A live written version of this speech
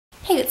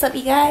Hey, what's up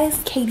you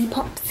guys? Katie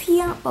Pops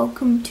here.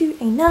 Welcome to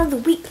another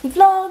weekly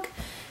vlog.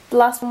 The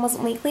last one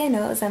wasn't weekly, I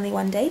know it was only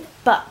one day,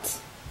 but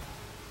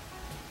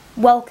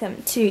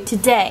welcome to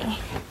today,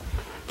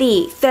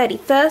 the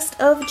 31st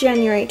of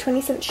January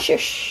 2017.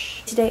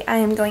 Shush! Today I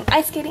am going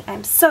ice skating.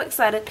 I'm so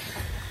excited.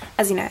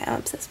 As you know, I'm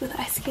obsessed with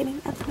ice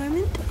skating at the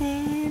moment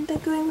and I'm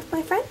going with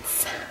my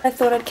friends. I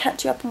thought I'd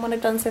catch you up on what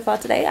I've done so far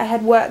today. I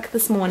had work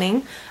this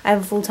morning. I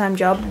have a full-time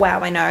job. Wow,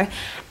 I know.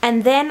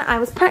 And then I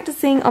was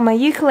practicing on my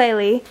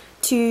ukulele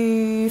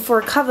for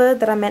a cover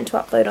that I meant to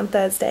upload on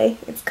Thursday.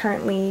 It's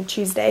currently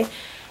Tuesday.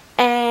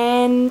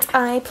 And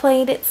I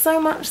played it so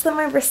much that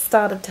my wrist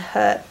started to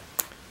hurt.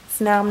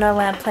 So now I'm not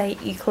allowed to play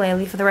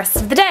ukulele for the rest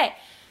of the day.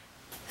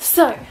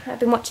 So, I've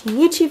been watching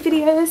YouTube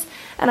videos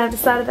and I've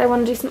decided I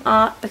want to do some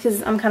art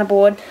because I'm kind of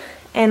bored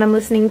and I'm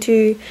listening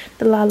to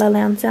the La La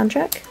Land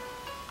soundtrack.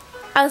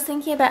 I was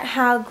thinking about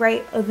how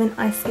great of an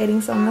ice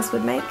skating song this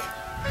would make.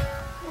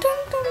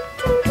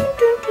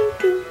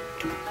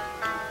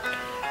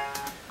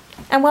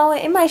 And while we're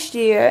in my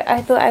studio,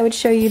 I thought I would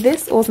show you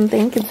this awesome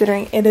thing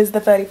considering it is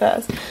the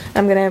 31st.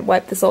 I'm going to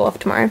wipe this all off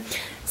tomorrow.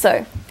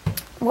 So,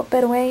 what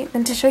better way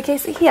than to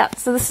showcase it here?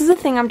 So this is the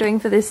thing I'm doing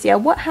for this year.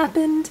 What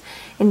happened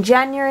in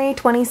January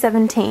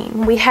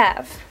 2017? We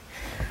have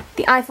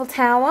the Eiffel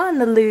Tower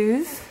and the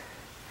Louvre.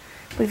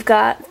 We've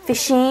got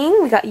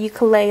fishing, we got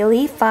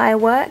ukulele,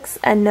 fireworks,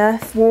 a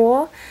Nerf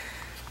war,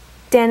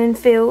 Dan and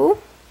Phil,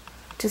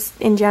 just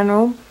in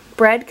general,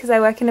 bread because I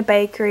work in a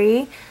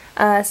bakery,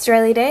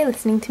 Australia Day,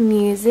 listening to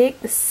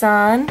music, the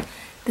sun.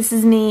 This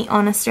is me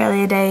on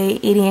Australia Day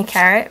eating a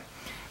carrot.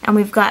 And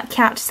we've got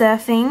couch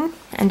surfing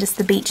and just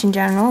the beach in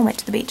general. I went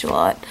to the beach a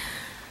lot.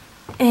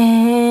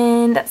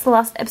 And that's the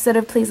last episode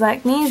of Please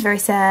Like Me. It's very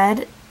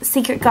sad.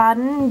 Secret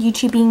Garden,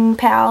 YouTubing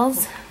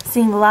pals,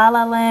 seeing La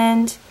La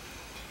Land,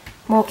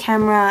 more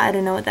camera. I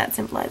don't know what that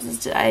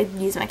symbolizes. I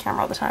use my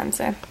camera all the time,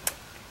 so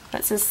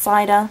that says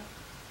cider.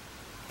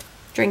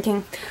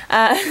 Drinking.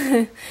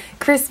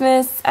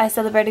 Christmas. I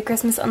celebrated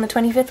Christmas on the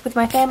 25th with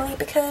my family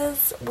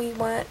because we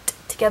weren't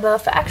together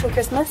for actual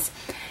Christmas.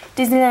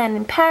 Disneyland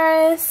in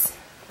Paris.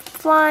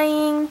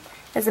 Flying,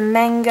 there's a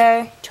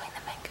mango, join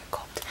the mango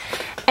cult,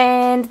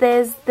 and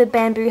there's the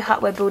bamboo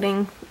hut we're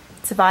building,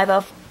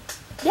 Survivor.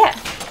 Yeah.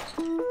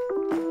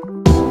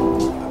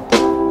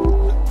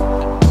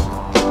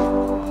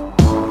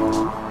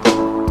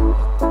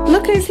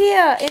 Look who's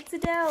here, it's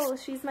Adele,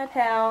 she's my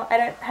pal.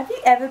 Have you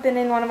ever been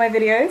in one of my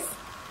videos?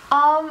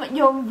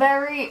 Your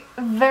very,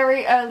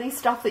 very early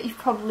stuff that you've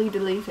probably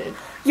deleted.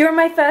 You're in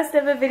my first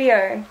ever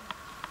video.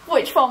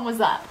 Which one was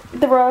that?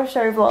 The Royal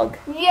Show vlog.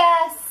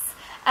 Yes!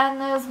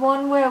 And there's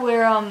one where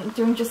we're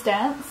doing Just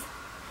Dance.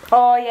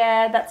 Oh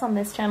yeah, that's on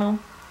this channel.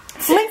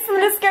 Links in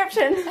the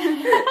description.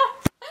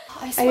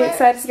 Are you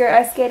excited to go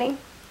ice skating?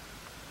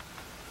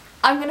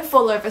 I'm gonna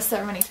fall over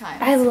so many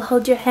times. I will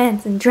hold your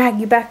hands and drag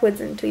you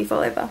backwards until you fall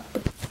over.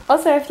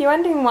 Also, if you're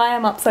wondering why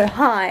I'm up so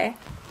high,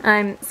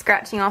 I'm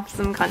scratching off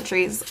some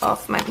countries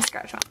off my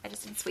scratch off. I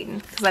just did Sweden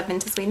because I've been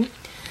to Sweden.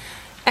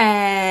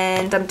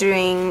 And I'm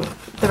doing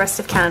the rest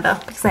of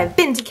Canada because I've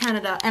been to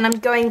Canada, and I'm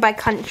going by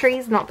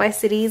countries, not by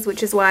cities,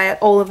 which is why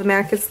all of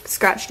America's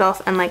scratched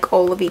off and like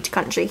all of each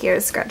country here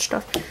is scratched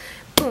off.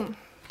 Boom.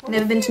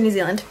 Never been to New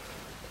Zealand.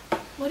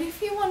 What if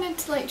you wanted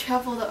to like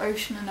travel the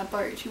ocean in a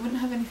boat? You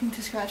wouldn't have anything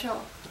to scratch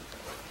off.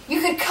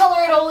 You could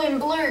colour it all in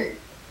blue.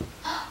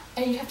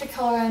 And you'd have to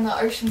colour in the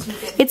oceans you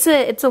did. It's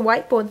a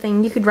whiteboard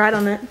thing, you could write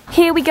on it.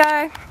 Here we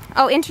go.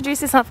 I'll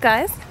introduce yourself,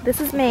 guys.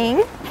 This is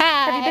me.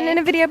 Hi. Have you been in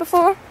a video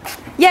before?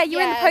 Yeah, you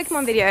were in the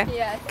Pokemon video.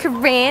 Yeah.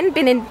 Corinne,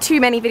 been in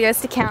too many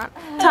videos to count.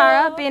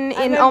 Tara, been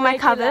in all my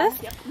covers.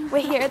 Yep.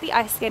 We're here at the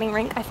ice skating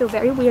rink. I feel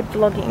very weird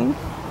vlogging.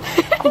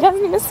 He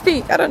doesn't even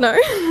speak, I don't know.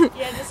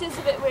 Yeah, this is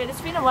a bit weird.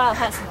 It's been a while,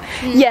 hasn't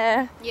it?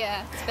 Yeah.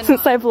 Yeah, it's been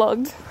Since I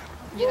vlogged.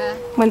 Yeah.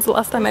 When's the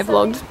last time I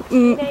vlogged?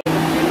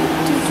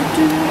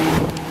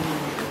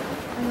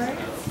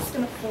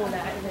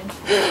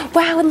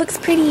 Wow, it looks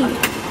pretty.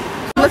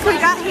 Look what we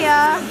got here.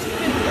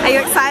 Are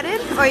you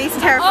excited or are you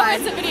terrified? Oh,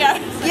 it's a video.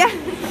 Yeah.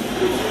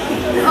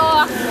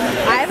 Oh,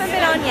 I haven't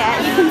been on yet.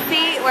 You can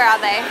see, where are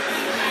they?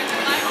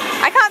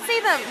 I can't see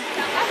them.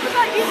 I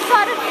forgot you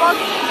started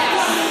vlogging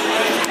again.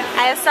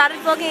 I have started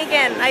vlogging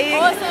again. Are you?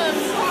 Awesome.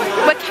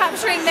 We're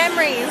capturing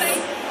memories.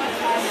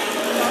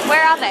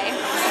 Where are they?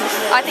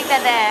 Oh, I think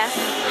they're there.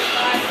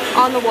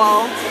 On the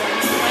wall.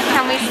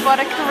 Can we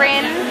spot a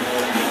Corinne?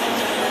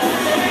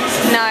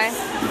 No.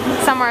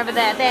 Somewhere over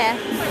there. There.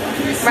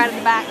 Right at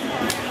the back.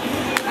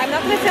 I'm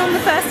not going to film the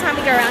first time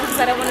we go around because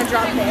I don't want to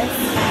drop this.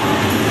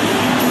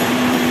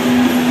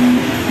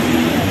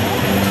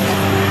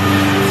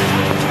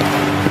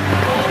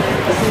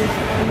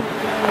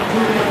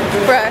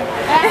 Bro.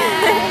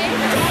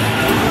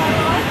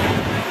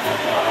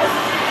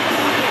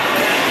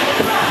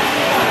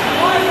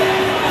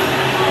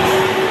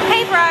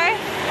 Hey bro.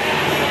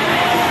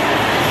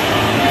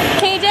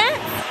 Can you dance?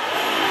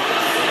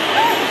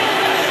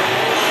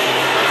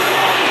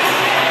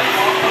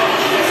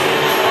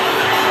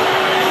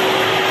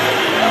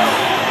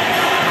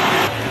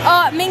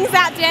 Oh, Ming's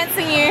out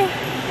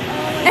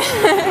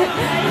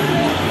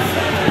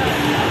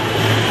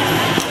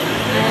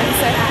I'm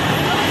so happy.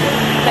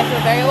 They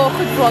feel very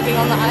awkward vlogging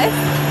on the ice.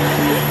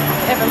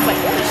 Everyone's like,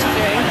 what is she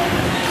doing?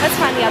 Let's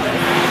find the others.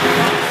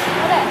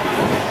 Oh, there.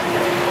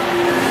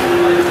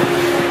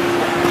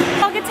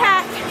 Dog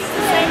attack.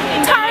 Same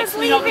thing that makes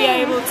me not be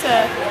able to.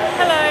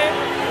 Hello.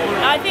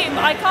 I think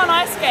I can't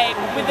ice skate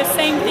with the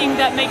same thing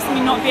that makes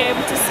me not be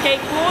able to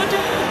skateboard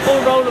or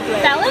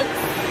rollerblade. Balance?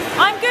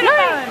 I'm good at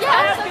balance.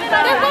 Yeah,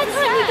 then why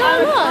can't you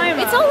go on?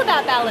 It's all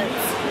about balance.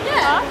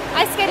 Yeah.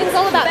 Ice skating is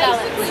all about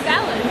balance.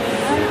 balance.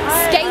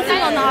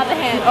 Skating on the other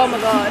hand, oh my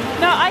god.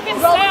 No, I can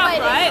stay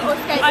upright.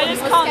 I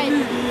just can't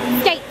move.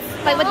 Skates,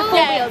 like with the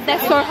four wheels, they're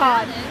so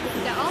hard.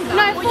 No,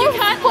 Well, you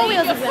can't four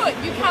lean wheels your is foot.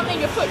 You can't lean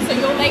your foot, so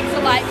your legs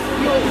are like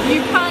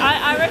you can't.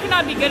 I reckon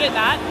I'd be good at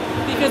that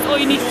because all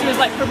you need to do is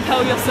like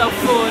propel yourself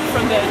forward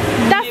from the.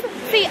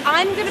 See,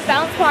 I'm good at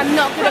balance, but I'm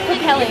not good at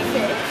propelling.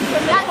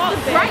 That's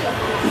great.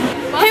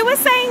 Who was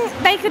saying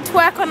they could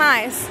twerk on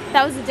ice?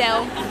 That was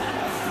Adele.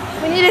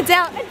 We need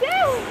Adele.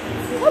 Adele!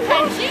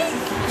 Can she?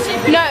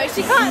 No,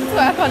 she can't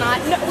twerk on ice.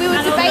 No, we were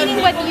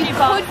debating whether you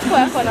could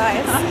twerk on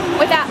ice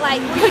without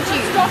like, could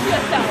you? Stop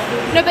yourself.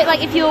 No, but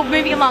like if you're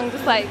moving along,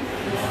 just like.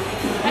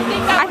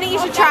 I think you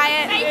should try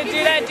it. Yeah,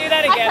 do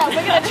that again. Okay,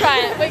 we're gonna try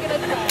it. We're gonna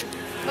try it.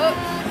 Oh.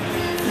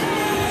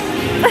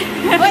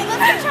 Wait,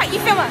 let's go try it. You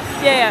film us.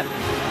 Yeah.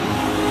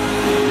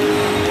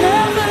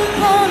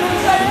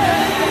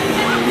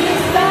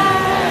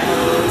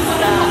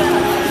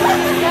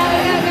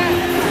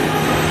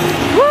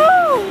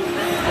 Woo!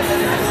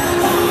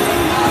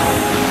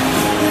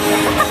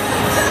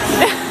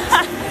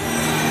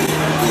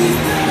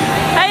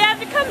 Hey, you have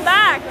to come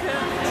back.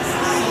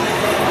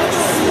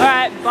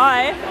 Alright,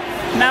 bye.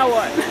 Now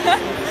what?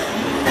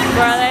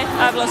 Where are they?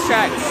 I've lost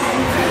track.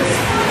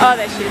 Oh,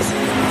 there she is.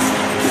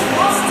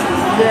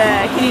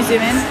 There, can you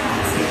zoom in?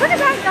 Look at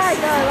that guy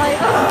go, like,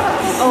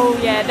 Oh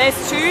yeah, there's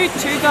two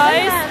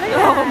guys. Look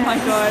at Oh that. my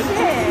god.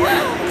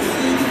 Yeah.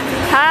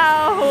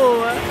 How?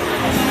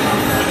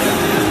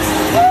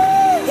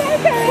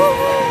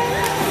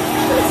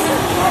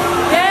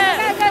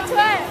 Yeah. Go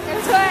twerk, go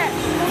twerk.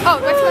 Oh,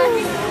 go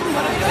twerking.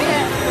 What are we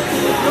doing?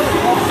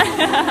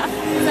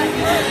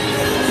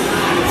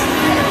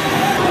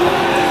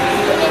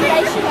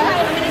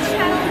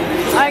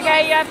 Okay,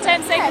 you have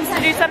 10 seconds to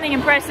do something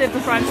impressive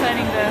before I'm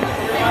turning the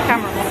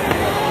camera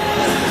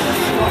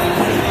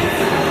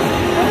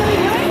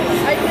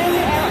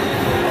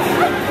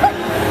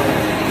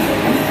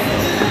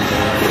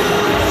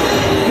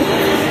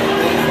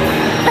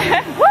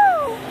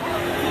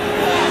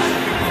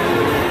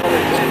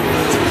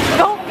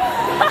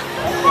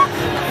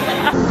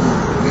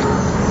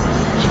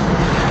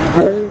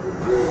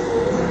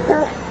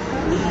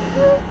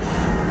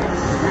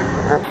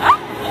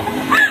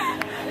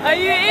Are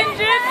you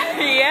injured?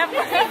 Yep.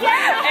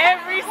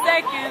 Every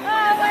second.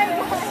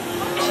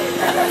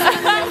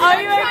 Are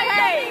you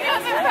okay?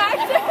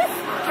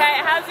 Okay,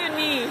 how's your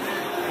knee?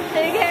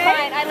 Okay.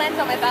 Fine, I landed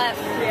on my butt.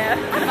 Yeah.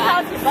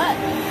 How's your butt?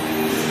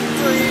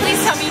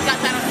 Please tell me you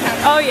got that on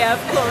camera. Oh yeah,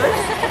 of course.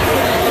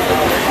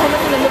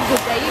 Almost in the middle of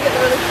the day, you get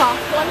the really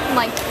fast ones, and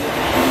like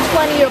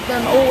 20 of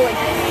them all like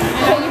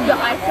shave the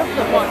ice off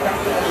the one.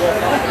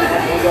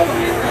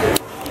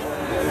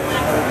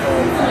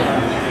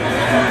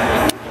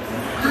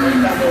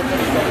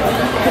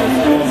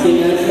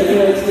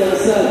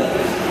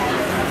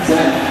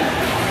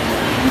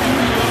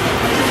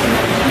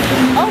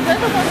 Oh,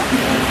 there's a one.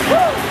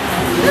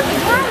 Look,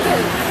 it's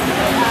rounded.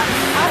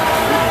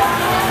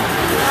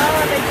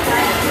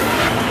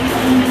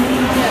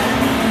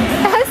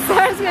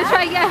 Sarah's gonna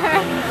try to get her.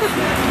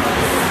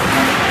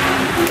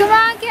 Come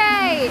on,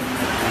 Kate!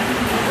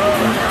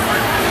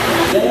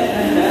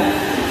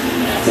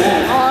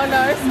 Oh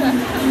no.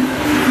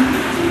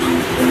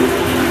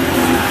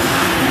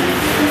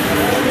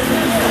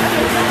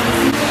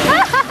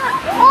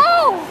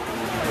 Oh!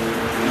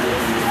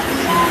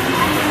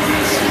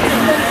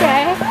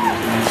 Okay.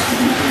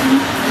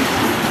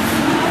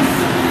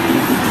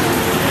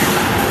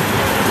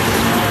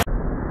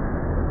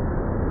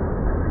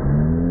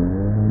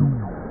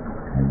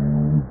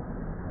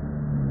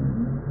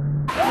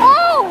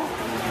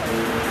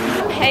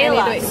 Hey, I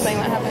need to explain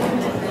what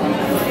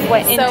happened.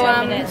 Wait, in So,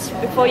 10 minutes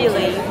before you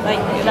leave. Like,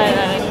 no.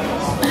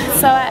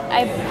 So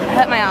I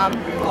hurt my arm.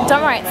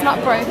 Don't worry, it's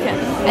not broken.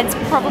 It's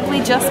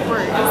probably just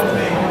bruised.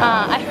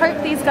 I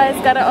hope these guys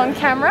got it on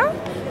camera,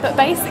 but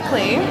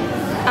basically,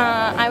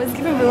 I was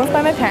given rules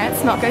by my parents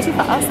to not go too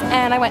fast,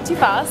 and I went too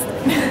fast,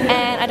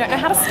 and I don't know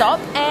how to stop,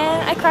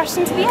 and I crashed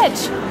into the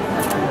edge.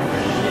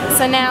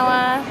 So now,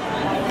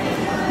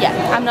 yeah,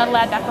 I'm not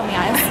allowed back on the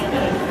ice.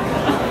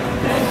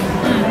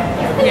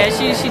 Yeah,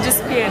 she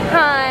disappeared.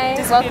 Hi,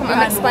 welcome. I'm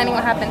behind the explaining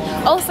what happened.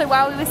 Also,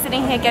 while we were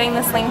sitting here getting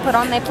the sling put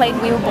on, they played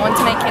We Were Born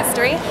to Make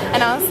History,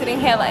 and I was sitting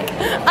here like,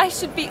 I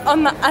should be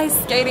on the ice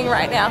skating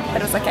right now,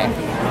 but it was okay.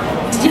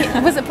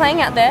 Was it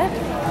playing out there?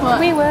 What?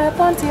 We were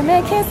born to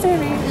make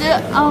history.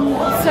 Yeah,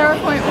 Sarah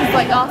Point was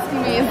like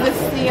asking me, is this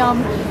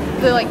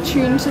the like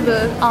tune to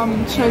the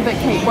show that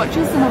Kate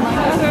watches? And I'm like,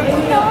 I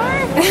don't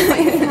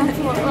know.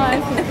 Like,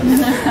 life.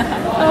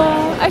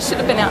 Oh, I should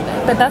have been out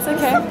there, but that's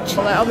okay.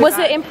 Was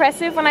it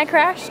impressive when I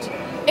crashed?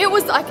 It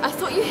was like, I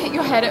thought you hit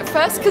your head at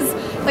first because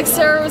like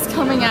Sarah was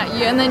coming at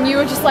you and then you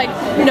were just like,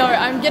 no,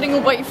 I'm getting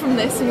away from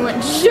this, and you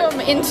went zoom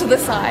into the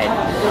side.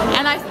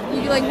 And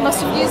you like must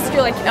have used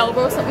your like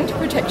elbow or something to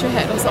protect your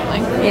head or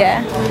something.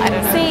 Yeah. I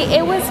don't know. See,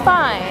 it was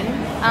fine.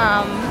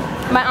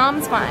 My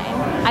arm's fine.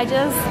 I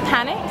just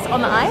panicked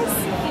on the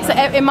ice. So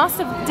it must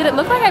have, did it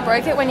look like I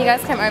broke it when you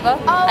guys came over?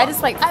 I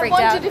just like freaked out.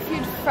 I wondered if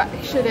you'd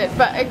fractured it,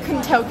 but I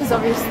couldn't tell because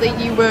obviously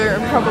you were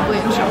probably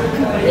in shock.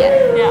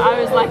 Yeah. Yeah, I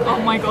was like, oh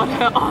my god,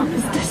 her arm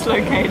is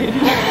dislocated.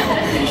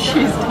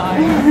 She's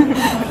tired.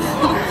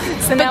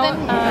 So now,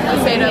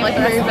 you made her like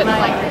move and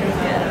like...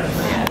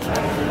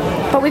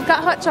 But we've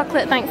got hot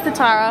chocolate thanks to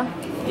Tara.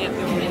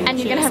 And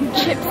you're gonna have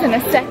chips in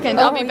a second.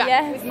 I'll be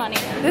back with money.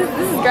 This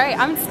is great.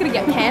 I'm just gonna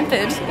get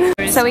pampered.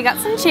 So we got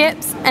some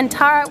chips, and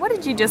Tara, what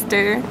did you just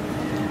do?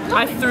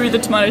 I threw the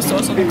tomato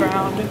sauce on the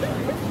ground.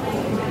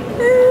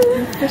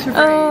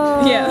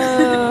 Oh,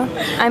 yeah.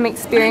 I'm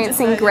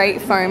experiencing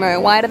great FOMO.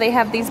 Why do they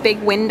have these big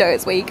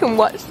windows where you can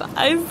watch the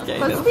ice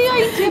skaters What's the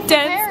idea?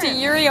 dance to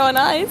Yuri on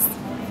ice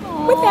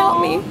without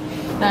me?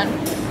 None.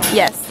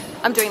 Yes,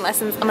 I'm doing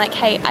lessons. I'm like,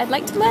 hey, I'd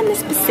like to learn this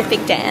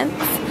specific dance.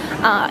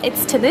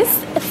 It's to this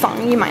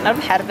song. You might not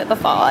have heard of it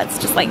before. It's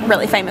just like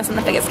really famous in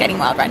the figure skating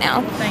world right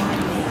now. Thank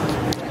you.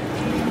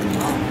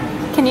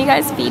 Can you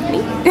guys feed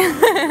me?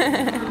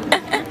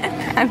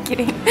 I'm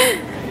kidding.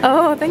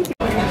 Oh, thank you.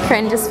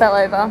 Corinne just fell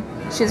over.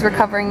 She's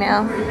recovering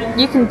now.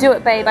 You can do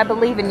it, babe. I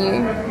believe in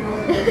you.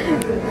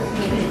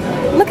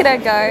 Look at her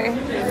go.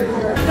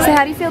 So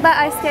how do you feel about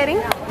ice skating?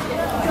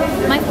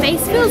 My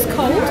face feels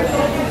cold.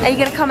 Are you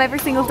gonna come every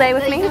single day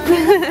with me?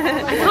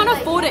 I can't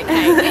afford it,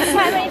 Kate.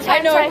 How many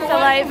times I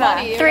fell over?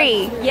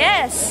 3.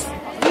 Yes.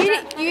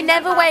 You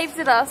never waved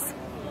at us.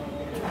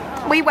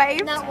 We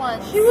waved. Not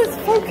once. She was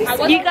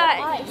focused. You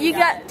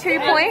got 2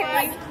 points.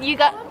 You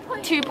got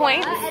 2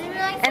 points.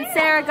 And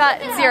Sarah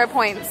got 0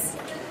 points.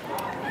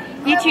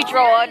 You two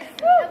drawed.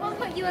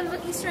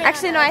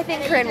 Actually, no, I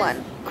think Corinne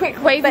won.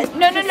 Quick, wave. But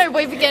no,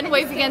 wave again,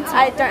 wave again.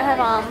 I don't have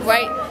arms.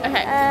 Wait,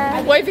 okay.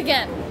 Wave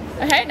again.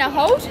 Okay, now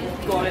hold.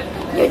 Got it.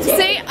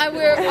 See,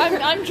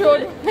 I'm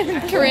drawn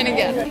Corinne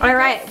again.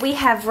 Alright, we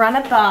have run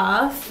a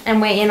bath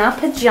and we're in our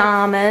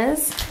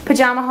pajamas.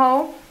 Pajama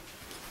hole.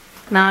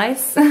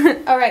 Nice.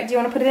 Alright, do you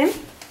want to put it in?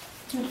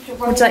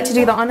 Would you like to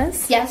do the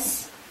honours?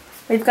 Yes.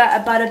 We've got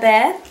a butter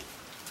bear.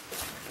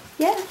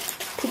 Yeah,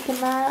 picking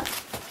that.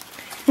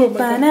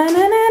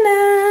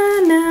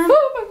 Banana-na-na-na.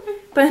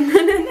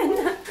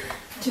 Banana-na-na.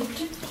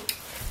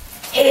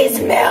 It's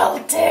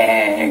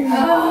melting.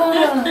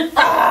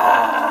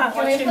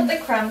 Can we put the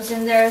crumbs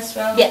in there as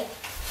well? Yeah.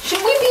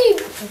 Should we be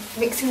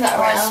mixing that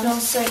around?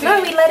 Smells so good.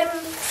 No, we let him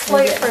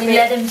float for a bit.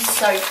 Let him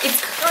soak.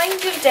 It's kind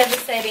of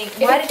devastating.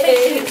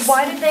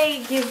 Why did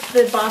they give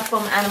the bath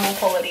bomb animal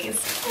qualities?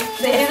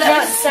 It's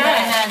got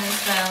sand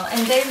as well.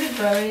 And David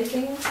Bowie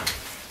things.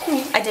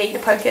 I dare you to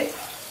poke it.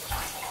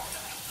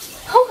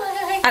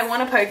 I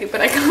want to poke it,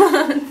 but I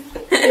can't.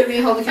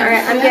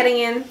 Alright, I'm getting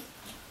in.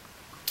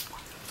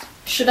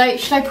 Should I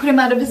put him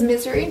out of his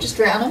misery and just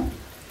drown him?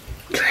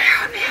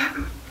 Drown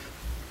him.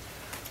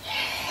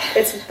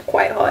 It's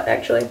quite hot,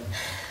 actually.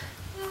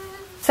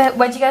 So,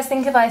 what do you guys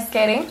think of ice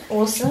skating?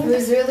 Awesome. It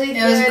was really good.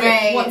 It was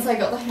great. Once I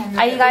got the hang of it.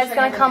 Are you guys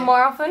going to come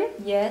more often?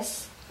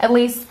 Yes. At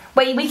least,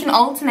 wait, we can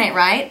alternate,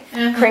 right?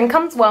 Corinne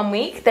comes 1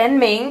 week, then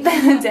me,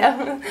 then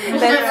Sarah.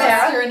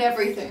 And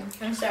everything.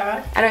 And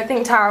Sarah. I don't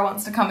think Tara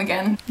wants to come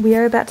again. We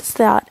are about to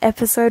start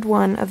episode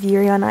 1 of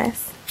Yuri on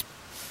Ice.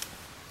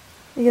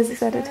 Are you guys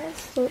excited?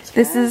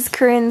 This is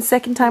Corinne's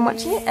 2nd time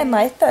watching it and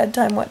my 3rd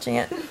time watching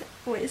it.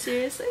 Wait,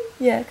 seriously?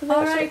 Yeah, because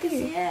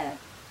Yeah.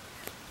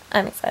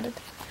 I'm excited.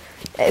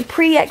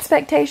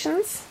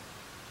 Pre-expectations?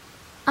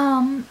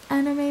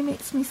 Anime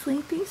makes me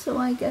sleepy, so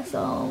I guess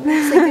I'll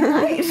say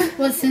goodnight.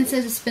 Well, since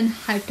it's been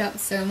hyped up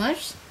so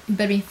much, it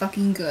better be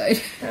fucking good.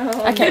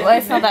 Okay, well,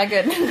 it's not that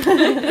good.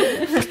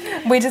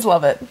 We just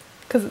love it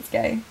because it's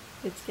gay.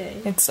 It's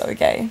gay. It's so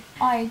gay.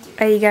 I do.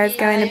 Are you guys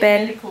going to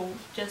bed? Medical,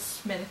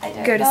 just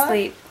medical. Go to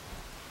sleep.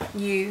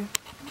 You,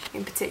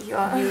 in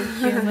particular. You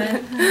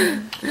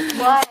human.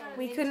 Why?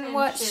 We couldn't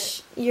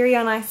watch Yuri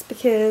on Ice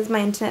because my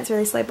internet's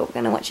really slow, but we're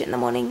going to watch it in the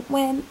morning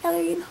when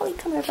Ellery and Holly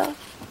come over.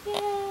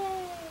 Yay.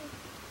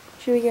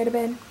 Should we go to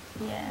bed?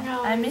 Yeah.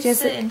 No. I miss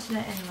Just the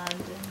internet in London.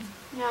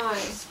 No.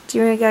 Do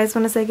you guys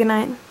want to say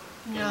goodnight?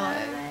 No.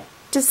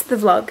 Just the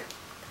vlog.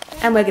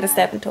 And we're going to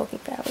stay up and talking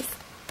for hours.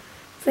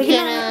 Say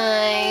Good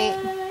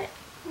night.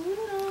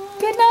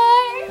 Good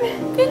night.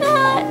 Good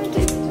night.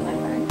 Good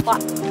night.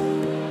 What?